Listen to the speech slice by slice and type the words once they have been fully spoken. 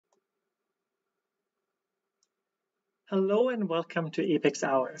Hello and welcome to Apex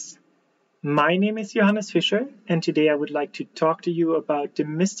Hours. My name is Johannes Fischer, and today I would like to talk to you about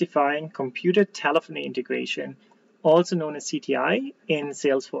demystifying computer telephony integration, also known as CTI, in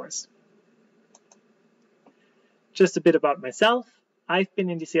Salesforce. Just a bit about myself. I've been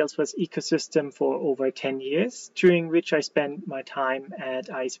in the Salesforce ecosystem for over 10 years, during which I spent my time at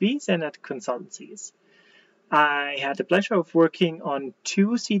ISVs and at consultancies. I had the pleasure of working on 2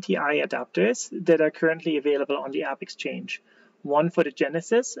 CTI adapters that are currently available on the AppExchange, one for the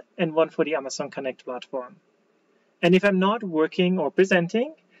Genesis and one for the Amazon Connect platform. And if I'm not working or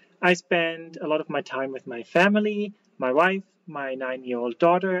presenting, I spend a lot of my time with my family, my wife, my 9-year-old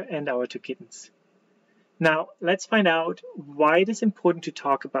daughter, and our 2 kittens. Now, let's find out why it is important to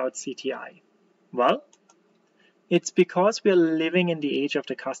talk about CTI. Well, it's because we're living in the age of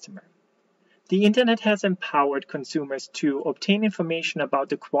the customer. The internet has empowered consumers to obtain information about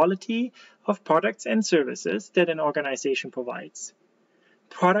the quality of products and services that an organization provides.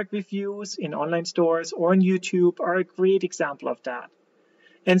 Product reviews in online stores or on YouTube are a great example of that.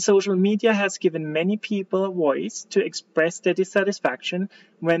 And social media has given many people a voice to express their dissatisfaction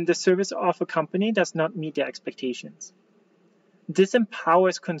when the service of a company does not meet their expectations. This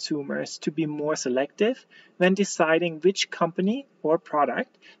empowers consumers to be more selective when deciding which company or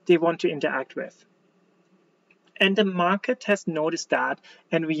product they want to interact with. And the market has noticed that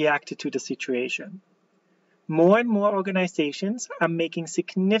and reacted to the situation. More and more organizations are making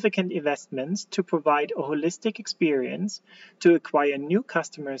significant investments to provide a holistic experience to acquire new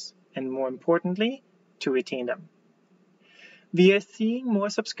customers and, more importantly, to retain them. We are seeing more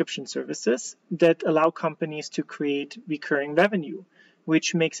subscription services that allow companies to create recurring revenue,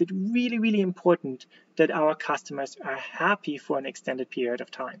 which makes it really important that our customers are happy for an extended period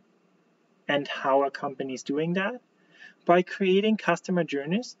of time. And how are companies doing that? By creating customer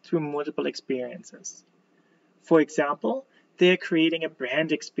journeys through multiple experiences. For example, they are creating a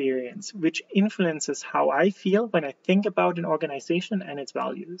brand experience which influences how I feel when I think about an organization and its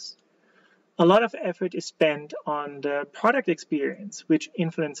values. A lot of effort is spent on the product experience, which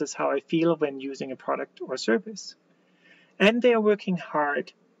influences how I feel when using a product or service. And they are working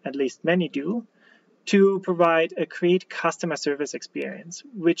hard, at least many do, to provide a great customer service experience,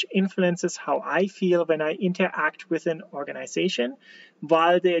 which influences how I feel when I interact with an organization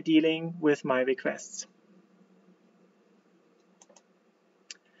while they are dealing with my requests.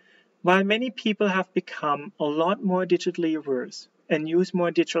 While many people have become a lot more digitally averse and use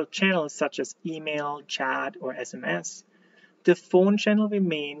more digital channels such as email, chat, or SMS, the phone channel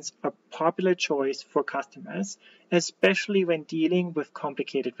remains a popular choice for customers, especially when dealing with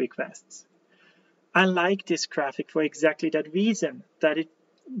complicated requests. I like this graphic for exactly that reason, that it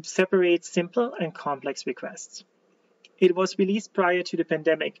separates simple and complex requests. It was released prior to the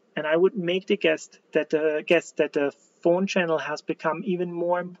pandemic, and I would make the guess that the phone channel has become even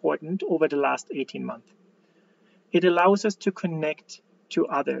more important over the last 18 months. It allows us to connect to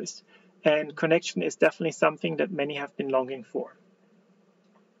others, and connection is definitely something that many have been longing for.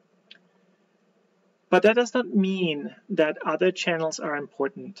 But that does not mean that other channels are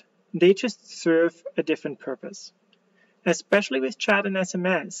important. They just serve a different purpose. Especially with chat and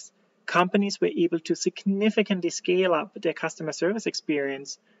SMS, companies were able to significantly scale up their customer service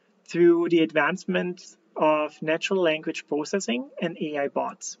experience through the advancement of natural language processing and AI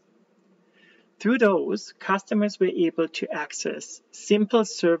bots. Through those, customers were able to access simple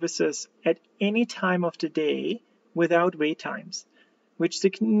services at any time of the day without wait times, which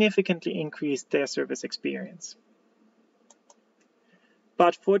significantly increased their service experience.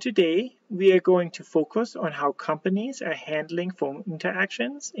 But for today, we are going to focus on how companies are handling phone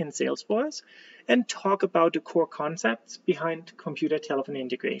interactions in Salesforce and talk about the core concepts behind computer telephony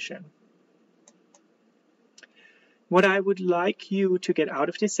integration. What I would like you to get out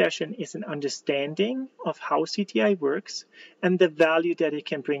of this session is an understanding of how CTI works and the value that it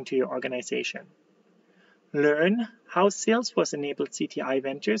can bring to your organization. Learn how Salesforce enabled CTI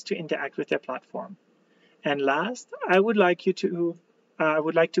vendors to interact with their platform. And last, I would like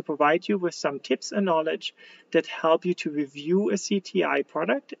to provide you with some tips and knowledge that help you to review a CTI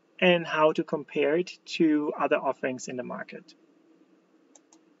product and how to compare it to other offerings in the market.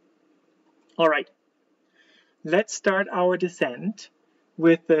 All right. Let's start our descent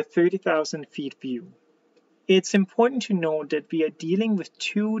with the 30,000 feet view. It's important to note that we are dealing with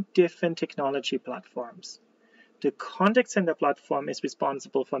 2 different technology platforms. The contact center platform is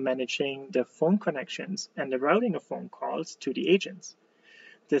responsible for managing the phone connections and the routing of phone calls to the agents.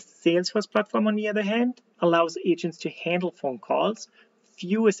 The Salesforce platform, on the other hand, allows agents to handle phone calls,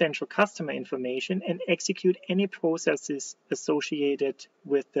 view essential customer information, and execute any processes associated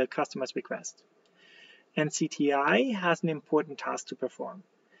with the customer's request. and CTI has an important task to perform.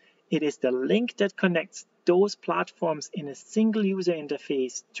 It is the link that connects those platforms in a single user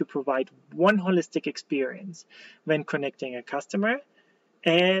interface to provide one holistic experience when connecting a customer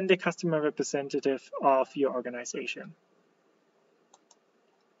and the customer representative of your organization.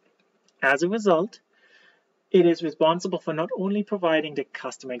 As a result, it is responsible for not only providing the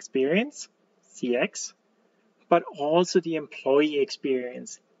customer experience, CX, but also the employee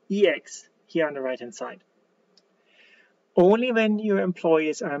experience, EX, here on the right-hand side. Only when your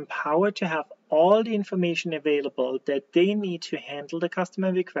employees are empowered to have all the information available that they need to handle the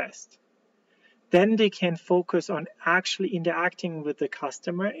customer request, then they can focus on actually interacting with the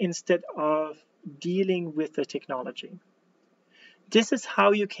customer instead of dealing with the technology. This is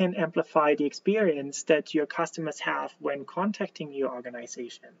how you can amplify the experience that your customers have when contacting your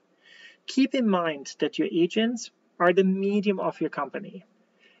organization. Keep in mind that your agents are the medium of your company,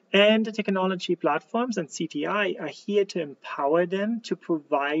 and the technology platforms and CTI are here to empower them to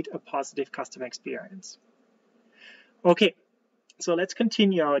provide a positive customer experience. Okay, so let's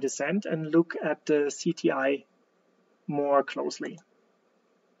continue our descent and look at the CTI more closely.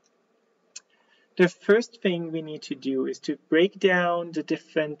 The first thing we need to do is to break down the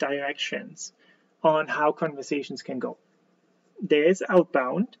different directions on how conversations can go. There is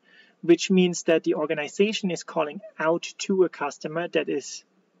outbound, which means that the organization is calling out to a customer that is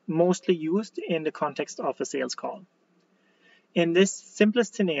mostly used in the context of a sales call. In this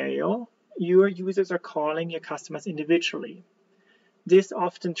simplest scenario, your users are calling your customers individually. This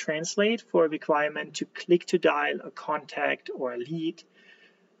often translates for a requirement to click to dial a contact or a lead,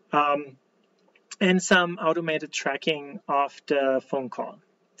 and some automated tracking of the phone call.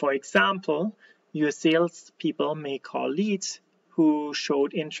 For example, your salespeople may call leads who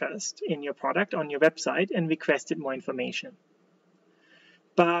showed interest in your product on your website and requested more information.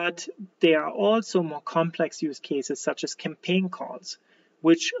 But there are also more complex use cases such as campaign calls,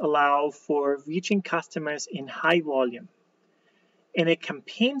 which allow for reaching customers in high volume. In a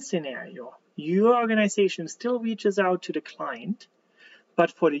campaign scenario, your organization still reaches out to the client,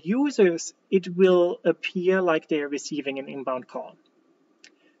 but for the users, it will appear like they are receiving an inbound call.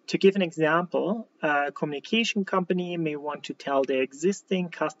 To give an example, a communication company may want to tell their existing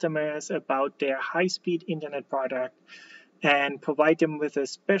customers about their high-speed internet product and provide them with a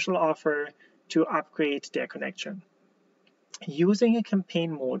special offer to upgrade their connection. Using a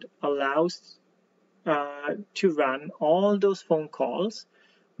campaign mode allows to run all those phone calls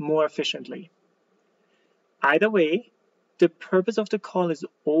more efficiently. Either way, the purpose of the call is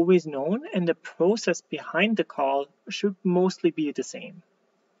always known and the process behind the call should mostly be the same.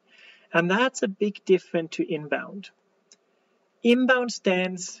 And that's a big difference to inbound. Inbound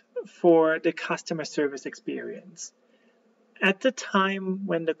stands for the customer service experience. At the time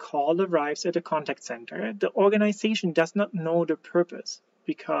when the call arrives at the contact center, the organization does not know the purpose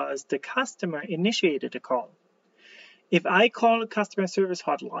because the customer initiated the call. If I call a customer service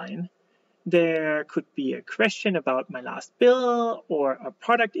hotline, there could be a question about my last bill or a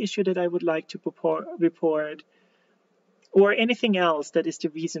product issue that I would like to report, or anything else that is the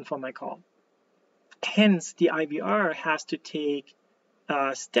reason for my call. Hence, the IVR has to take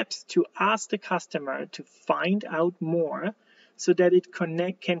steps to ask the customer to find out more so that it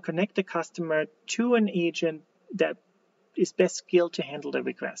can connect the customer to an agent that is best skilled to handle the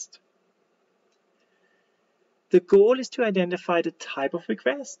request. The goal is to identify the type of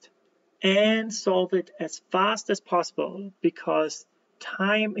request and solve it as fast as possible because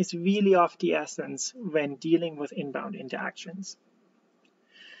time is really of the essence when dealing with inbound interactions.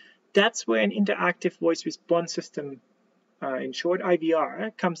 That's where an interactive voice response system, in short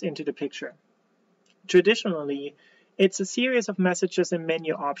IVR, comes into the picture. Traditionally, it's a series of messages and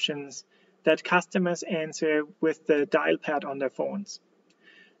menu options that customers answer with the dial pad on their phones.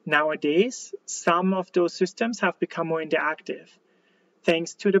 Nowadays, some of those systems have become more interactive,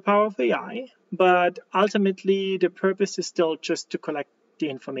 thanks to the power of AI, but ultimately the purpose is still just to collect the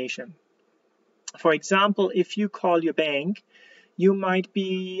information. For example, if you call your bank, you might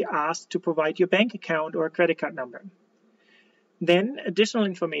be asked to provide your bank account or credit card number. Then additional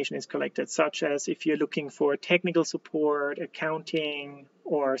information is collected, such as if you're looking for technical support, accounting,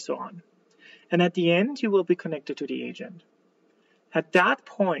 or so on. And at the end, you will be connected to the agent. At that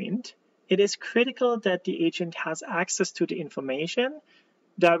point, it is critical that the agent has access to the information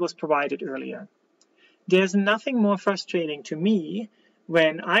that was provided earlier. There's nothing more frustrating to me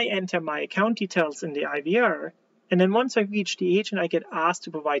when I enter my account details in the IVR, and then once I reach the agent, I get asked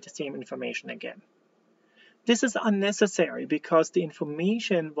to provide the same information again. This is unnecessary because the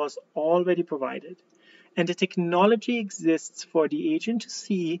information was already provided, and the technology exists for the agent to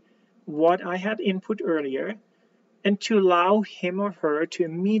see what I had input earlier and to allow him or her to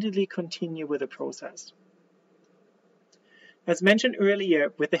immediately continue with the process. As mentioned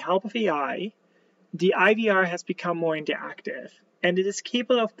earlier, with the help of AI, the IVR has become more interactive, and it is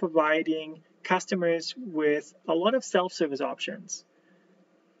capable of providing customers with a lot of self-service options.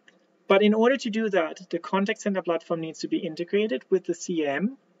 But in order to do that, the contact center platform needs to be integrated with the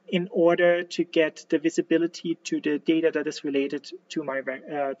CM in order to get the visibility to the data that is related to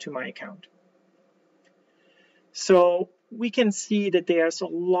my account. So we can see that there's a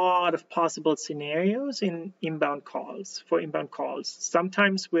lot of possible scenarios in inbound calls,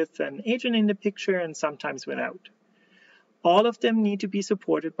 sometimes with an agent in the picture and sometimes without. All of them need to be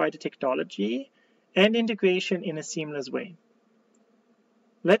supported by the technology and integration in a seamless way.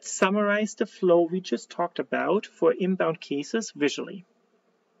 Let's summarize the flow we just talked about for inbound cases visually.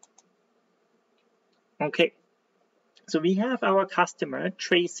 Okay, so we have our customer,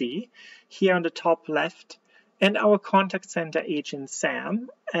 Tracy, here on the top left, and our contact center agent, Sam,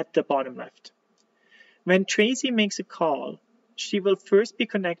 at the bottom left. When Tracy makes a call, she will first be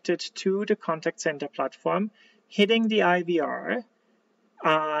connected to the contact center platform, hitting the IVR,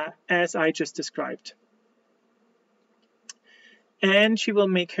 as I just described. And she will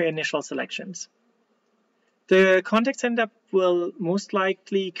make her initial selections. The contact center will most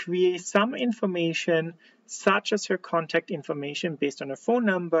likely create some information, such as her contact information based on her phone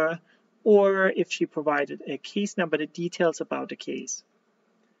number, or if she provided a case number, the details about the case.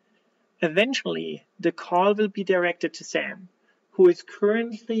 Eventually, the call will be directed to Sam, who is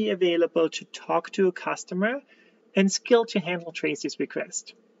currently available to talk to a customer and skilled to handle Tracy's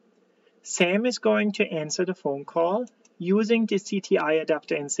request. Sam is going to answer the phone call using the CTI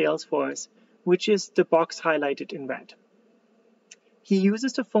adapter in Salesforce, which is the box highlighted in red. He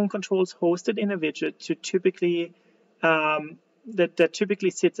uses the phone controls hosted in a widget to typically that typically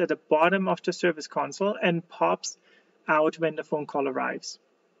sits at the bottom of the service console and pops out when the phone call arrives.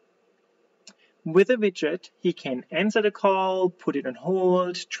 With a widget, he can answer the call, put it on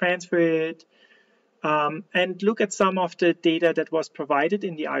hold, transfer it, and look at some of the data that was provided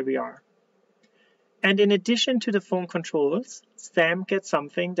in the IVR. And in addition to the phone controls, Sam gets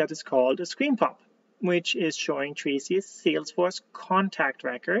something that is called a screen pop, which is showing Tracy's Salesforce contact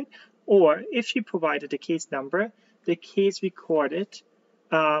record, or if she provided a case number, the case recorded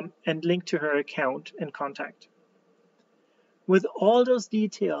and linked to her account and contact. With all those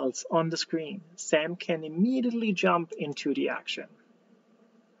details on the screen, Sam can immediately jump into the action.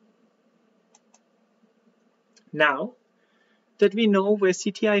 Now that we know where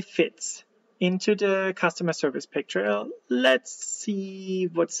CTI fits into the customer service picture, let's see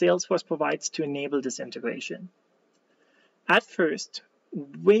what Salesforce provides to enable this integration. At first,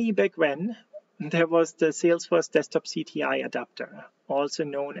 way back when, there was the Salesforce Desktop CTI adapter, also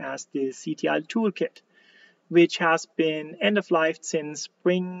known as the CTI Toolkit, which has been end of life since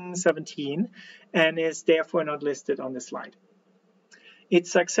spring 17 and is therefore not listed on the slide.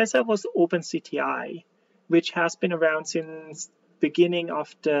 Its successor was OpenCTI, which has been around since beginning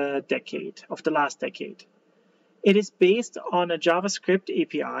of the last decade. It is based on a JavaScript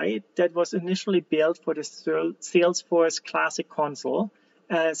API that was initially built for the Salesforce Classic console,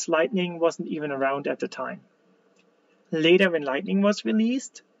 as Lightning wasn't even around at the time. Later, when Lightning was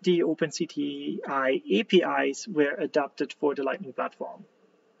released, the OpenCTI APIs were adapted for the Lightning platform.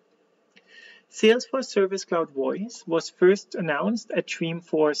 Salesforce Service Cloud Voice was first announced at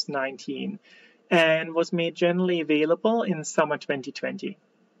Dreamforce 19 and was made generally available in summer 2020.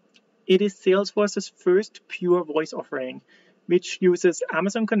 It is Salesforce's first pure voice offering, which uses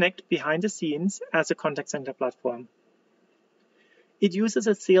Amazon Connect behind the scenes as a contact center platform. It uses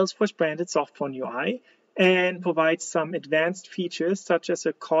a Salesforce-branded softphone UI and provides some advanced features such as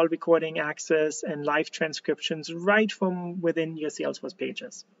a call recording access and live transcriptions right from within your Salesforce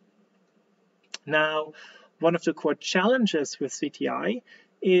pages. Now, one of the core challenges with CTI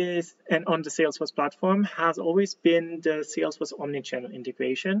is, and on the Salesforce platform, has always been the Salesforce omnichannel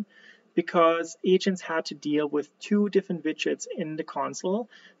integration, because agents had to deal with two different widgets in the console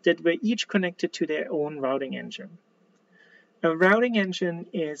that were each connected to their own routing engine. A routing engine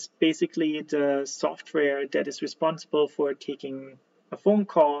is basically the software that is responsible for taking a phone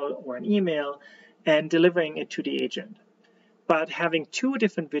call or an email and delivering it to the agent. But having two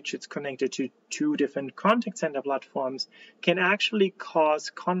different widgets connected to two different contact center platforms can actually cause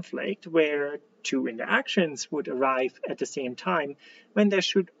conflict where two interactions would arrive at the same time when there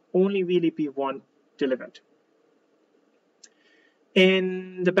should only really be one delivered.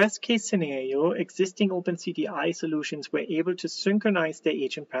 In the best case scenario, existing OpenCTI solutions were able to synchronize their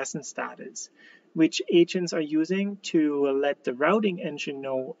agent presence status which agents are using to let the routing engine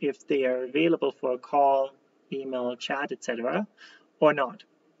know if they are available for a call, email, chat, etc. or not.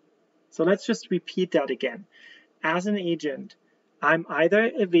 So let's just repeat that again. As an agent, I'm either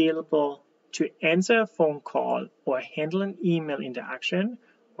available to answer a phone call or handle an email interaction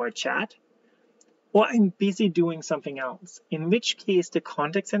or chat, or I'm busy doing something else, in which case the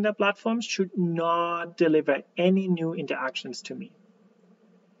contact center platforms should not deliver any new interactions to me.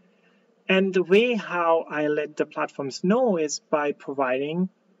 And the way how I let the platforms know is by providing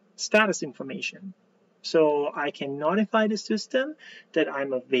status information. So I can notify the system that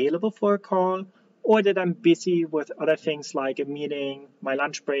I'm available for a call or that I'm busy with other things like a meeting, my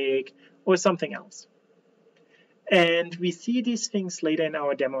lunch break, or something else. And we see these things later in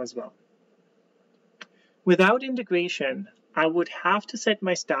our demo as well. Without integration, I would have to set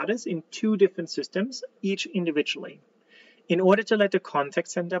my status in 2 different systems, each individually, in order to let the contact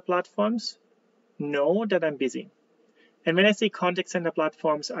center platforms know that I'm busy. And when I say contact center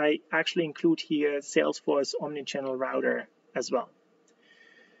platforms, I actually include here Salesforce Omnichannel Router as well.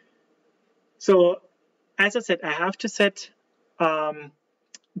 So as I said, I have to set my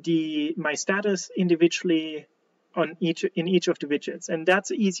status individually in each of the widgets, and that's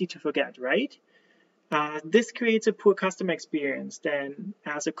easy to forget, right? This creates a poor customer experience. Then,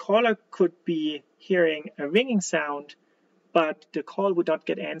 as a caller could be hearing a ringing sound, but the call would not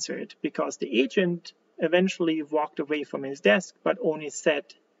get answered because the agent eventually walked away from his desk, but only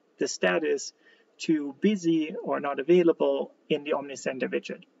set the status to busy or not available in the OmniCenter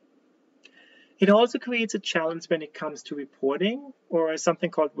widget. It also creates a challenge when it comes to reporting or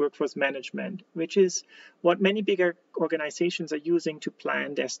something called workforce management, which is what many bigger organizations are using to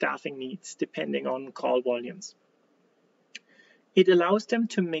plan their staffing needs depending on call volumes. It allows them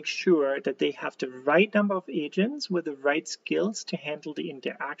to make sure that they have the right number of agents with the right skills to handle the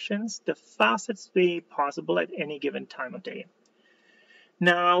interactions the fastest way possible at any given time of day.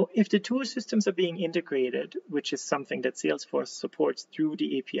 Now, if the 2 systems are being integrated, which is something that Salesforce supports through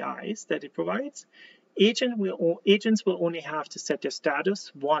the APIs that it provides, agents will only have to set their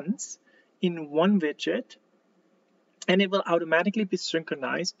status once in one widget, and it will automatically be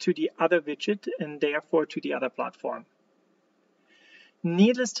synchronized to the other widget and therefore to the other platform.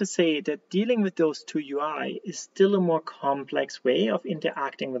 Needless to say that dealing with those 2 UI is still a more complex way of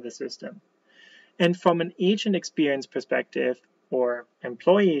interacting with the system. And from an agent experience perspective or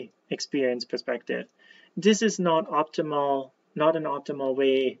employee experience perspective, this is not an optimal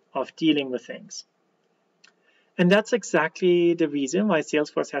way of dealing with things. And that's exactly the reason why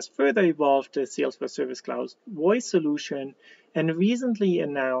Salesforce has further evolved the Salesforce Service Cloud voice solution and recently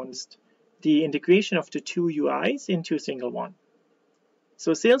announced the integration of the 2 UIs into a single one.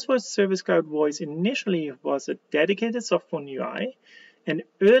 So Salesforce Service Cloud Voice initially was a dedicated softphone UI, and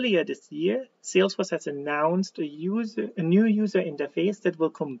earlier this year, Salesforce has announced a new user interface that will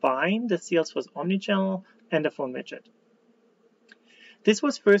combine the Salesforce Omnichannel and the phone widget. This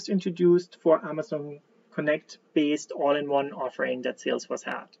was first introduced for Amazon Connect-based all-in-one offering that Salesforce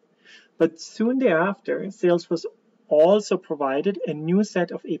had. But soon thereafter, Salesforce also provided a new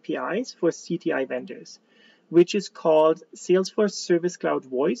set of APIs for CTI vendors, which is called Salesforce Service Cloud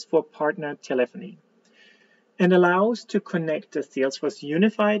Voice for Partner Telephony, and allows to connect the Salesforce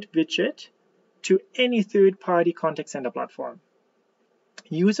Unified widget to any third-party contact center platform.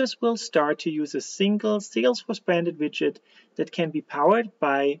 Users will start to use a single Salesforce-branded widget that can be powered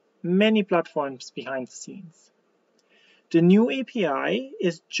by many platforms behind the scenes. The new API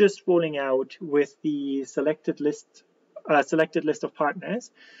is just rolling out with the selected list of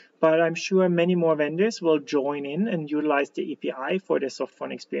partners, but I'm sure many more vendors will join in and utilize the API for their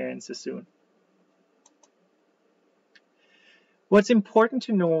softphone experiences soon. What's important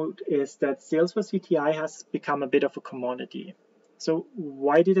to note is that Salesforce CTI has become a bit of a commodity. So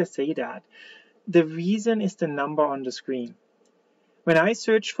why did I say that? The reason is the number on the screen. When I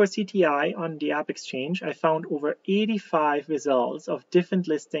searched for CTI on the AppExchange, I found over 85 results of different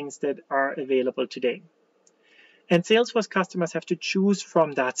listings that are available today. And Salesforce customers have to choose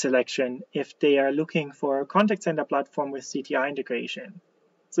from that selection if they are looking for a contact center platform with CTI integration.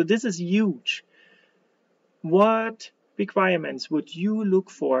 So this is huge. What requirements would you look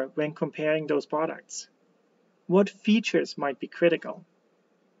for when comparing those products? What features might be critical?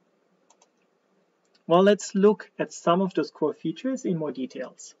 Well, let's look at some of those core features in more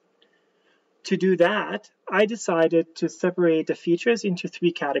details. To do that, I decided to separate the features into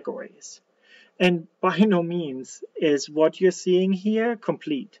 3 categories. And by no means is what you're seeing here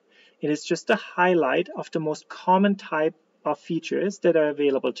complete. It is just a highlight of the most common type of features that are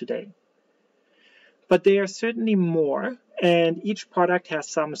available today. But there are certainly more, and each product has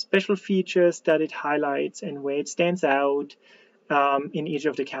some special features that it highlights and where it stands out in each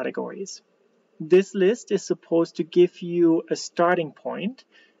of the categories. This list is supposed to give you a starting point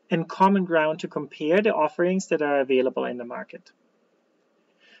and common ground to compare the offerings that are available in the market.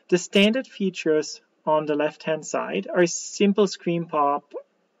 The standard features on the left-hand side are simple screen pop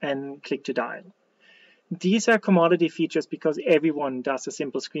and click to dial. These are commodity features because everyone does a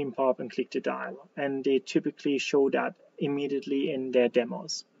simple screen pop and click to dial, and they typically show that immediately in their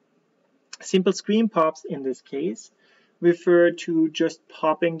demos. Simple screen pops in this case refer to just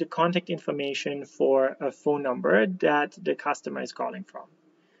popping the contact information for a phone number that the customer is calling from.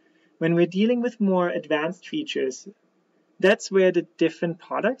 When we're dealing with more advanced features, that's where the different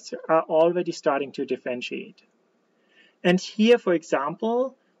products are already starting to differentiate. And here, for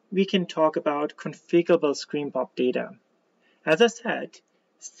example, we can talk about configurable screen pop data. As I said,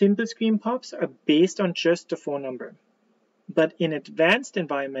 simple screen pops are based on just the phone number. But in advanced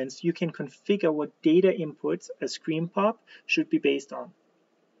environments, you can configure what data inputs a screen pop should be based on.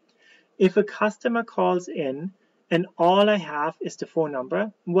 If a customer calls in and all I have is the phone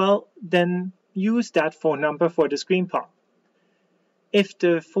number, well, then use that phone number for the screen pop. If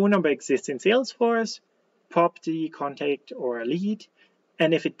the phone number exists in Salesforce, pop the contact or a lead.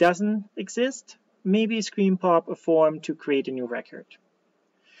 And if it doesn't exist, maybe screen pop a form to create a new record.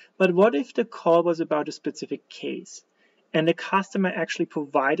 But what if the call was about a specific case and the customer actually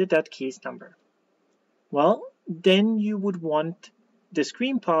provided that case number? Well, then you would want the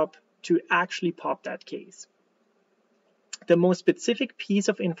screen pop to actually pop that case. The most specific piece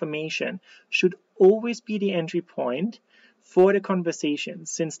of information should always be the entry point for the conversation,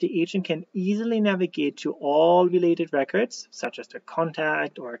 since the agent can easily navigate to all related records, such as the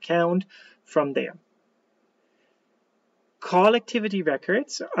contact or account, from there. Call activity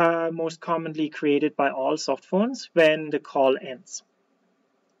records are most commonly created by all soft phones when the call ends.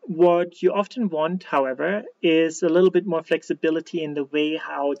 What you often want, however, is a little bit more flexibility in the way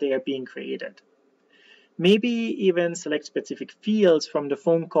how they are being created. Maybe even select specific fields from the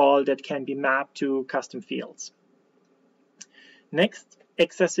phone call that can be mapped to custom fields. Next,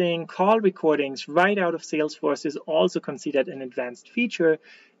 accessing call recordings right out of Salesforce is also considered an advanced feature,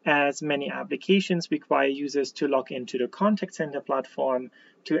 as many applications require users to log into the contact center platform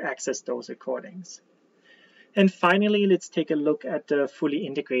to access those recordings. And finally, let's take a look at the fully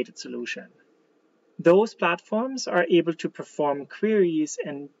integrated solution. Those platforms are able to perform queries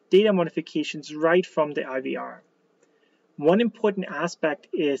and data modifications right from the IVR. One important aspect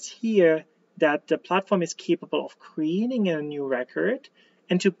is here that the platform is capable of creating a new record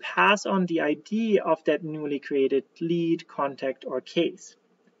and to pass on the ID of that newly created lead, contact, or case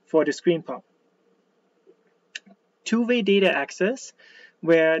for the screen pop. Two-way data access,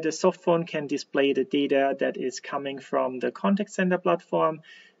 where the soft phone can display the data that is coming from the contact center platform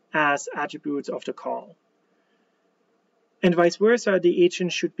as attributes of the call. And vice versa, the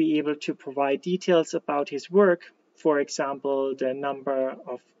agent should be able to provide details about his work, for example, the number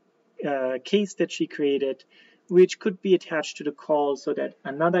of case that she created, which could be attached to the call so that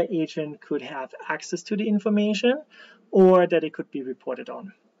another agent could have access to the information or that it could be reported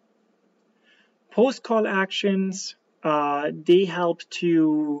on. Post-call actions, they help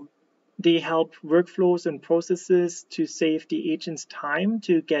workflows and processes to save the agent's time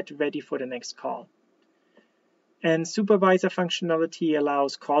to get ready for the next call. And supervisor functionality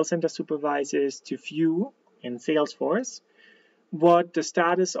allows call center supervisors to view in Salesforce what the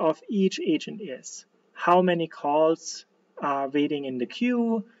status of each agent is, how many calls are waiting in the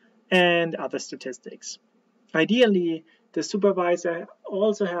queue, and other statistics. Ideally, the supervisor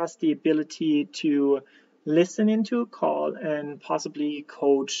also has the ability to listen into a call and possibly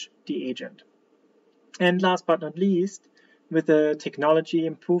coach the agent. And last but not least, with the technology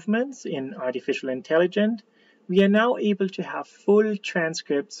improvements in artificial intelligence, we are now able to have full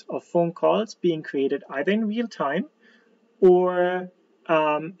transcripts of phone calls being created either in real time or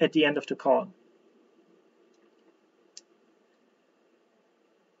at the end of the call.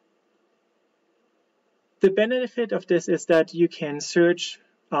 The benefit of this is that you can search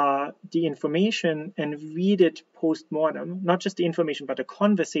the information and read it post-mortem, not just the information, but the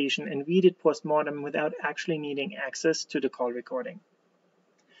conversation, and read it post-mortem without actually needing access to the call recording.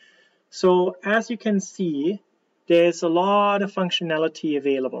 So as you can see, there's a lot of functionality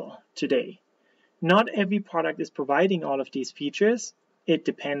available today. Not every product is providing all of these features. It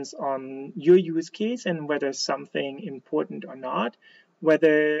depends on your use case and whether something important or not,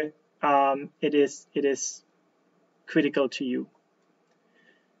 whether it is critical to you.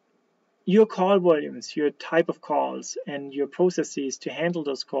 your call volumes, your type of calls, and your processes to handle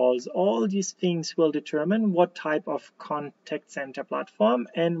those calls, all these things will determine what type of contact center platform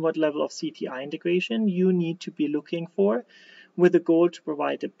and what level of CTI integration you need to be looking for, with the goal to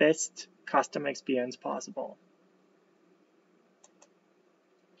provide the best customer experience possible.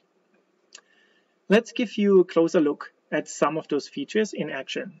 Let's give you a closer look at some of those features in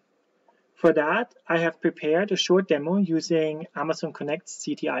action. For that, I have prepared a short demo using Amazon Connect's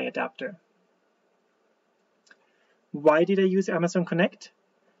CTI adapter. Why did I use Amazon Connect?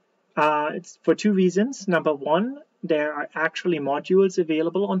 It's for two reasons. Number one, there are actually modules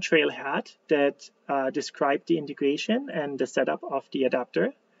available on Trailhead that describe the integration and the setup of the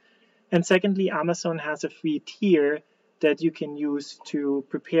adapter. And secondly, Amazon has a free tier that you can use to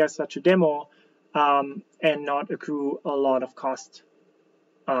prepare such a demo and not accrue a lot of cost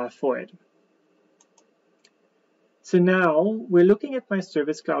for it. So now we're looking at my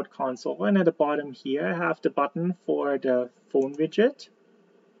Service Cloud console, and at the bottom here I have the button for the phone widget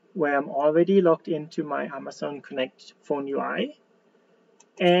where I'm already logged into my Amazon Connect phone UI,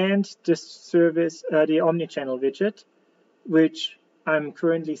 and the omnichannel widget, which I'm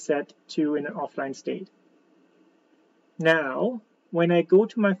currently set to in an offline state. Now, when I go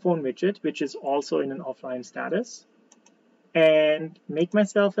to my phone widget, which is also in an offline status, and make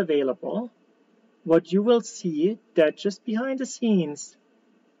myself available, what you will see that just behind the scene,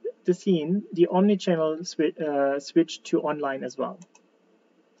 the omnichannel switched to online as well.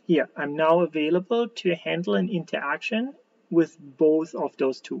 Here, I'm now available to handle an interaction with both of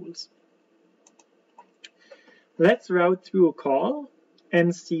those tools. Let's route through a call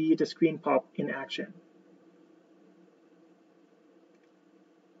and see the screen pop in action.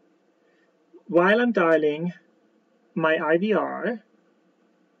 While I'm dialing my IVR,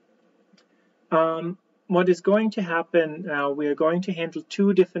 what is going to happen now, we're going to handle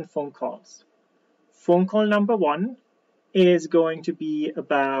two different phone calls. Phone call number one is going to be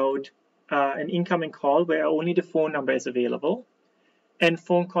about an incoming call where only the phone number is available. And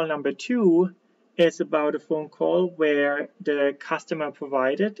phone call number two is about a phone call where the customer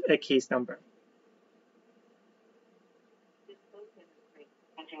provided a case number.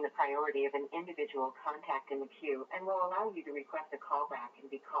 Changing the priority of an individual contact in the queue and will allow you to request a callback and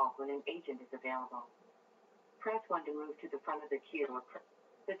be called when an agent is available. Press 1 to move to the front of the queue.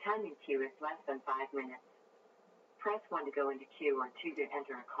 The time in queue is less than 5 minutes. Press 1 to go into queue or 2 to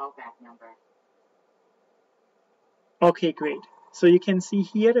enter a callback number. Okay, great. So you can see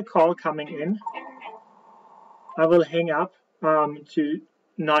here the call coming in. I will hang up to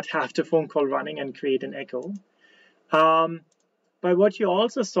not have the phone call running and create an echo. But what you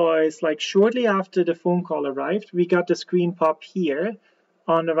also saw is, like, shortly after the phone call arrived, we got the screen pop here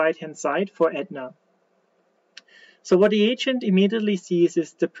on the right-hand side for Edna. So what the agent immediately sees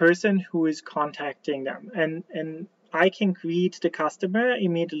is the person who is contacting them, and I can greet the customer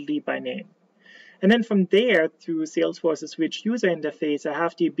immediately by name. And then from there, through Salesforce's rich user interface, I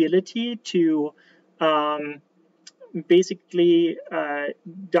have the ability to basically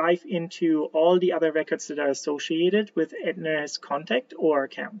dive into all the other records that are associated with Edna's contact or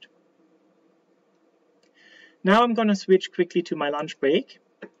account. Now I'm going to switch quickly to my lunch break.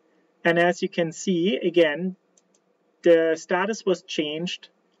 And as you can see, again, the status was changed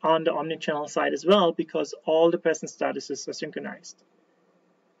on the omnichannel side as well because all the present statuses are synchronized.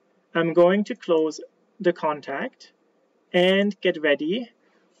 I'm going to close the contact and get ready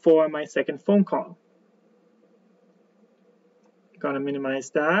for my second phone call. Gonna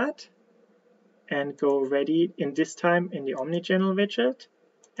minimize that and go ready in this time in the omnichannel widget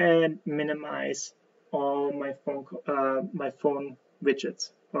and minimize all my phone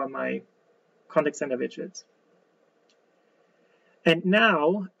widgets or my contact center widgets. And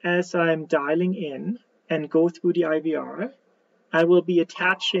now, as I'm dialing in and go through the IVR, I will be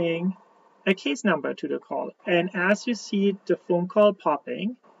attaching a case number to the call. And as you see the phone call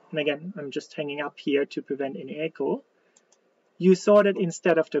popping, and again, I'm just hanging up here to prevent any echo, you saw that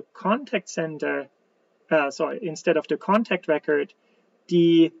instead of the contact record,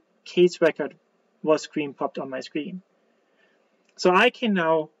 the case record was screen popped on my screen. So I can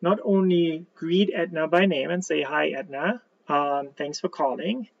now not only greet Edna by name and say, "Hi, Edna, thanks for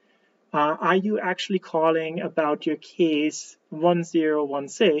calling. Are you actually calling about your case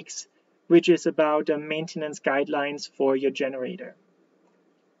 1016, which is about the maintenance guidelines for your generator?"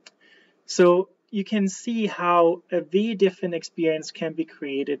 So you can see how a very different experience can be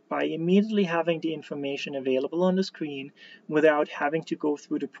created by immediately having the information available on the screen without having to go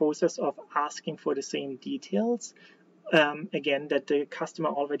through the process of asking for the same details, again, that the customer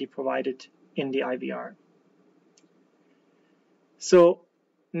already provided in the IVR. So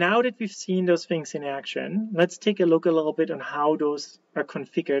now that we've seen those things in action, let's take a look a little bit on how those are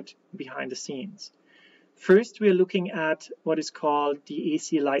configured behind the scenes. First, we're looking at what is called the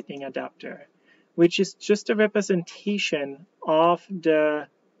AC Lightning adapter, which is just a representation of the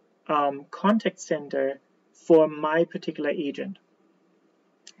contact center for my particular agent.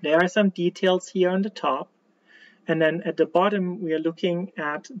 There are some details here on the top, and then at the bottom we are looking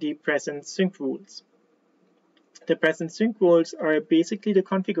at the present sync rules. The present sync rules are basically the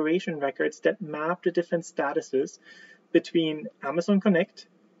configuration records that map the different statuses between Amazon Connect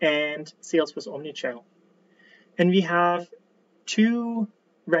and Salesforce Omnichannel. And we have two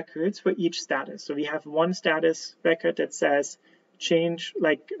records for each status. So we have one status record that says change,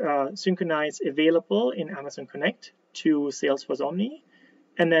 synchronize available in Amazon Connect to Salesforce Omni,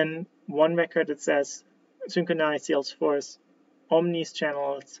 and then one record that says synchronize Salesforce Omni's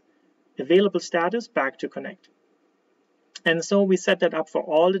channels available status back to Connect. And so we set that up for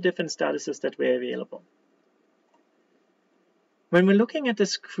all the different statuses that were available. When we're looking at the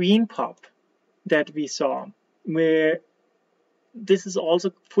screen pop that we saw, where this is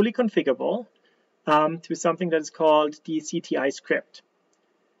also fully configurable through something that is called the CTI script.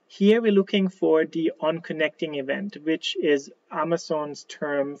 Here we're looking for the on-connecting event, which is Amazon's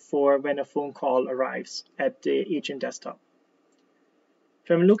term for when a phone call arrives at the agent desktop.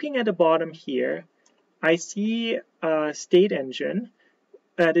 If I'm looking at the bottom here, I see a state engine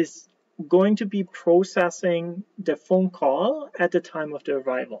that is going to be processing the phone call at the time of the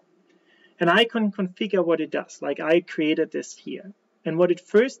arrival. And I can configure what it does, like I created this here. And what it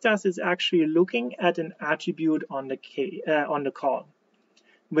first does is actually looking at an attribute on the call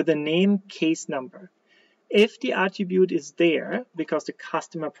with a name case number. If the attribute is there, because the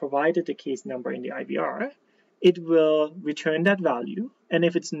customer provided the case number in the IVR, it will return that value. And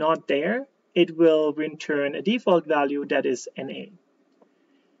if it's not there, it will return a default value that is NA.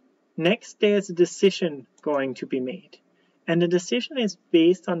 Next, there's a decision going to be made. And the decision is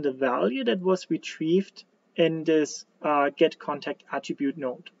based on the value that was retrieved in this get contact attribute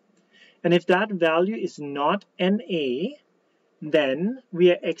node. And if that value is not NA, then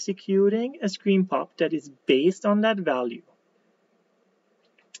we are executing a screen pop that is based on that value.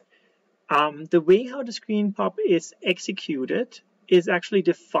 The way how the screen pop is executed is actually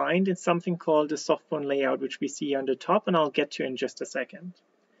defined in something called the softphone layout, which we see on the top, and I'll get to in just a second.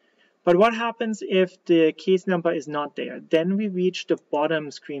 But what happens if the case number is not there? Then we reach the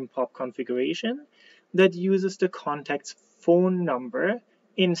bottom screen pop configuration that uses the contact's phone number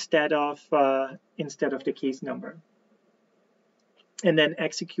instead of the case number, and then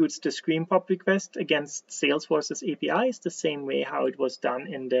executes the screen pop request against Salesforce's APIs the same way how it was done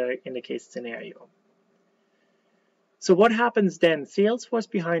in the case scenario. So what happens then? Salesforce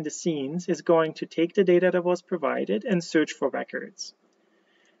behind the scenes is going to take the data that was provided and search for records.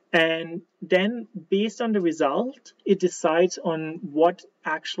 And then based on the result, it decides on what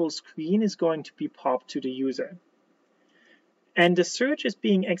actual screen is going to be popped to the user. And the search is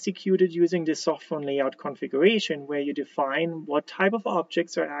being executed using the softphone layout configuration, where you define what type of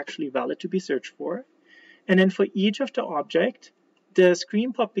objects are actually valid to be searched for. And then for each of the object, the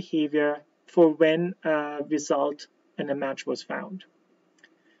screen pop behavior for when a result and a match was found.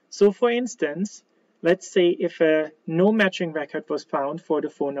 So for instance, let's say if no matching record was found for the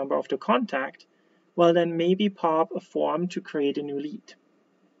phone number of the contact, well then maybe pop a form to create a new lead.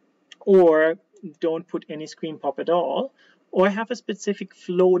 Or don't put any screen pop at all, or have a specific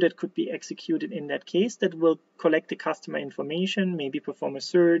flow that could be executed in that case that will collect the customer information, maybe perform a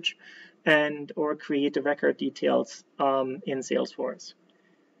search, or create the record details in Salesforce.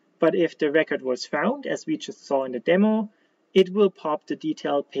 But if the record was found, as we just saw in the demo, it will pop the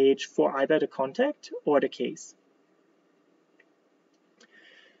detail page for either the contact or the case.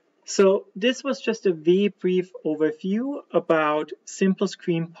 So this was just a very brief overview about simple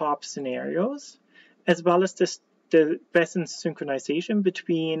screen pop scenarios, as well as the present synchronization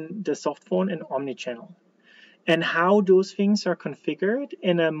between the softphone and omnichannel, and how those things are configured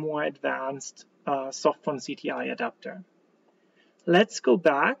in a more advanced softphone CTI adapter. Let's go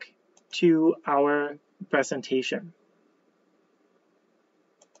back to our presentation.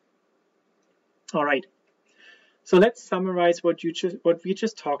 All right, so let's summarize what we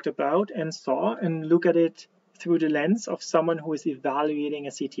just talked about and saw, and look at it through the lens of someone who is evaluating a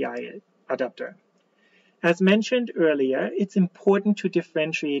CTI adapter. As mentioned earlier, it's important to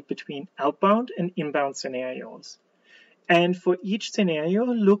differentiate between outbound and inbound scenarios. And for each scenario,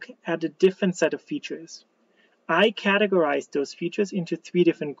 look at a different set of features. I categorized those features into 3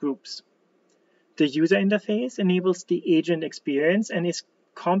 different groups. The user interface enables the agent experience and is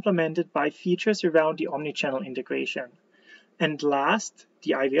complemented by features around the omnichannel integration. And last,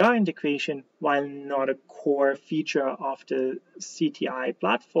 the IVR integration, while not a core feature of the CTI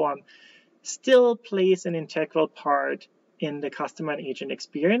platform, still plays an integral part in the customer and agent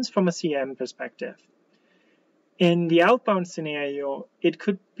experience from a CRM perspective. In the outbound scenario, it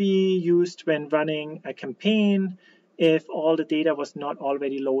could be used when running a campaign if all the data was not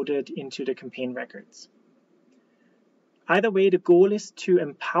already loaded into the campaign records. Either way, the goal is to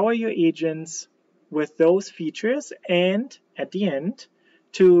empower your agents with those features and, at the end,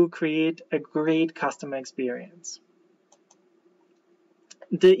 to create a great customer experience.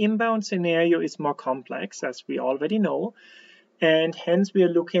 The inbound scenario is more complex, as we already know, and hence we are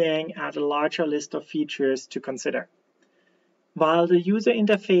looking at a larger list of features to consider. While the user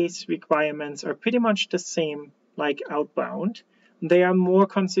interface requirements are pretty much the same like outbound, there are more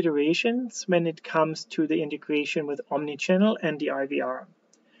considerations when it comes to the integration with omnichannel and the IVR.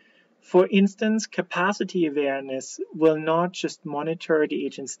 For instance, capacity awareness will not just monitor the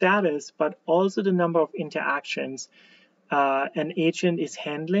agent status, but also the number of interactions an agent is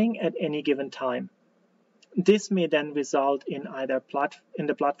handling at any given time. This may then result in either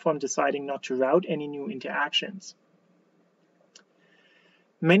the platform deciding not to route any new interactions.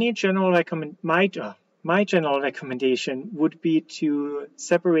 My general recommendation would be to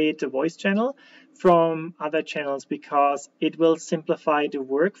separate the voice channel from other channels because it will simplify the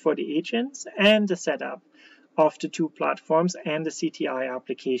work for the agents and the setup of the two platforms and the CTI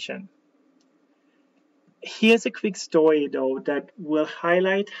application. Here's a quick story though that will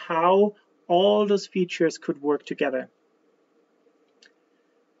highlight how all those features could work together.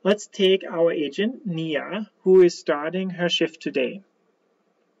 Let's take our agent, Nia, who is starting her shift today.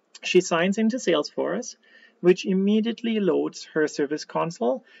 She signs into Salesforce, which immediately loads her service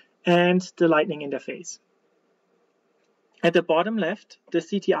console and the Lightning interface. At the bottom left, the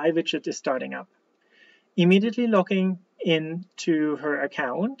CTI widget is starting up, immediately logging into her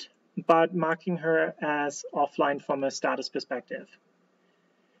account, but marking her as offline from a status perspective.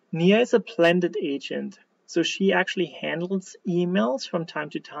 Nia is a blended agent, so she actually handles emails from time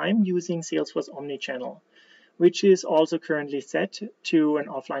to time using Salesforce Omnichannel, which is also currently set to an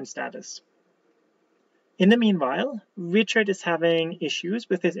offline status. In the meanwhile, Richard is having issues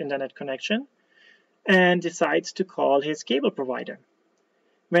with his internet connection and decides to call his cable provider.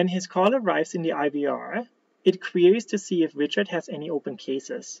 When his call arrives in the IVR, it queries to see if Richard has any open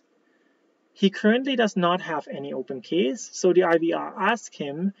cases. He currently does not have any open case, so the IVR asks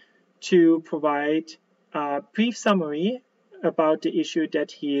him to provide a brief summary about the issue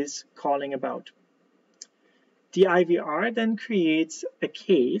that he is calling about. The IVR then creates a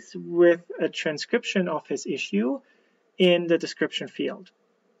case with a transcription of his issue in the description field.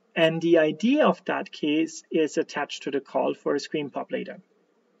 And the ID of that case is attached to the call for a screen pop later.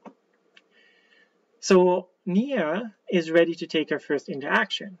 So Nia is ready to take her first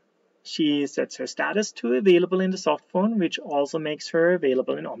interaction. She sets her status to available in the soft phone, which also makes her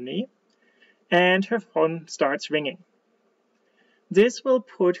available in Omni, and her phone starts ringing. This will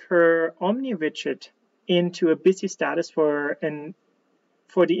put her Omni widget into a busy status for the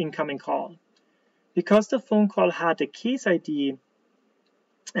incoming call. Because the phone call had the case ID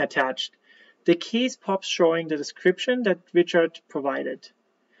attached, the case pops showing the description that Richard provided.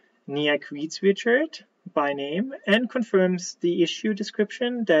 Nia greets Richard by name and confirms the issue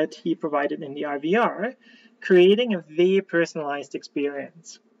description that he provided in the IVR, creating a very personalized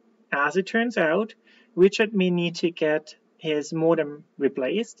experience. As it turns out, Richard may need to get his modem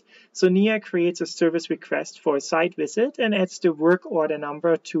replaced, so Nia creates a service request for a site visit and adds the work order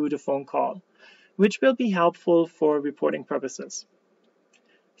number to the phone call, which will be helpful for reporting purposes.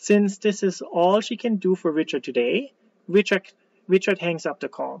 Since this is all she can do for Richard today, Richard hangs up the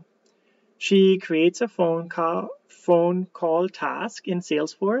call. She creates a phone call task in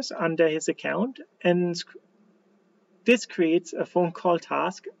Salesforce under his account, and this creates a phone call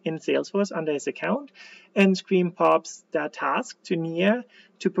task in Salesforce under his account and screen pops that task to Nia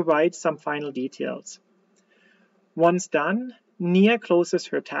to provide some final details. Once done, Nia closes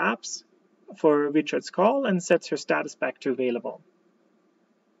her tabs for Richard's call and sets her status back to available.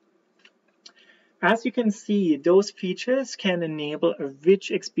 As you can see, those features can enable a rich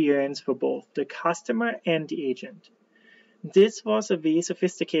experience for both the customer and the agent. This was a very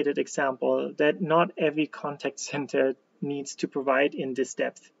sophisticated example that not every contact center needs to provide in this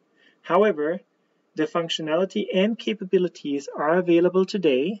depth. However, the functionality and capabilities are available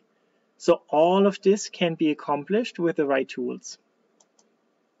today, so all of this can be accomplished with the right tools.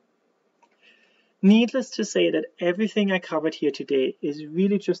 Needless to say that everything I covered here today is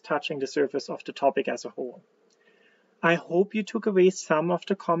really just touching the surface of the topic as a whole. I hope you took away some of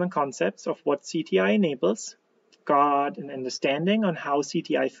the common concepts of what CTI enables got an understanding on how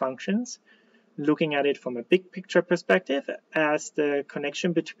CTI functions, looking at it from a big picture perspective as the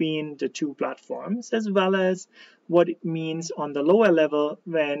connection between the two platforms, as well as what it means on the lower level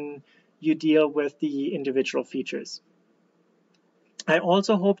when you deal with the individual features. I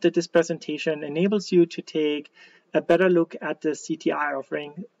also hope that this presentation enables you to take a better look at the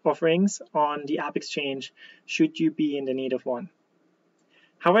CTI offerings on the AppExchange should you be in the need of one.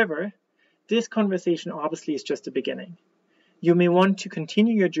 However, this conversation obviously is just the beginning. You may want to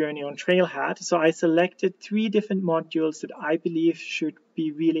continue your journey on Trailhead, so I selected 3 different modules that I believe should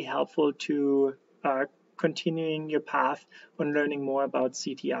be really helpful to continuing your path on learning more about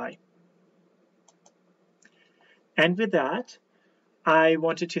CTI. And with that, I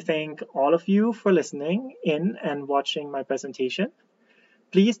wanted to thank all of you for listening in and watching my presentation.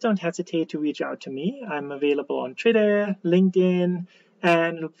 Please don't hesitate to reach out to me. I'm available on Twitter, LinkedIn,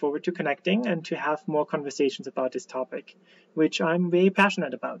 and look forward to connecting and to have more conversations about this topic, which I'm very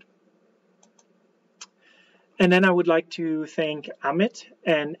passionate about. And then I would like to thank Amit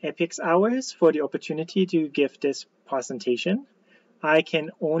and Epix Hours for the opportunity to give this presentation. I can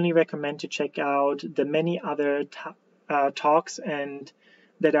only recommend to check out the many other talks and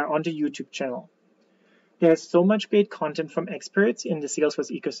that are on the YouTube channel. There's so much great content from experts in the Salesforce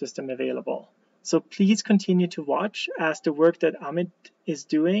ecosystem available. So please continue to watch, as the work that Amit is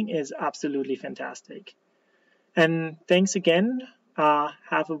doing is absolutely fantastic. And thanks again.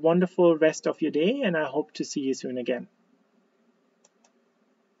 Have a wonderful rest of your day, and I hope to see you soon again.